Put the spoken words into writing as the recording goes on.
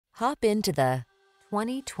Hop into the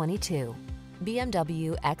 2022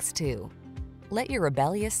 BMW X2. Let your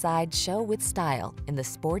rebellious side show with style in the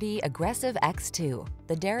sporty, aggressive X2,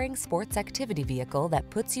 the daring sports activity vehicle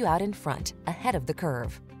that puts you out in front, ahead of the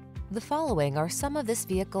curve. The following are some of this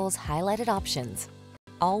vehicle's highlighted options: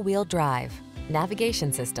 all-wheel drive,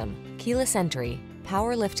 navigation system, keyless entry,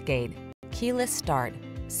 power liftgate, keyless start,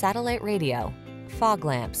 satellite radio, fog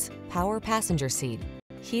lamps, power passenger seat,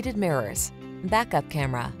 heated mirrors, backup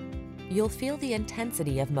camera. You'll feel the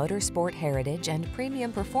intensity of motorsport heritage and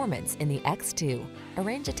premium performance in the X2.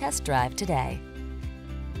 Arrange a test drive today.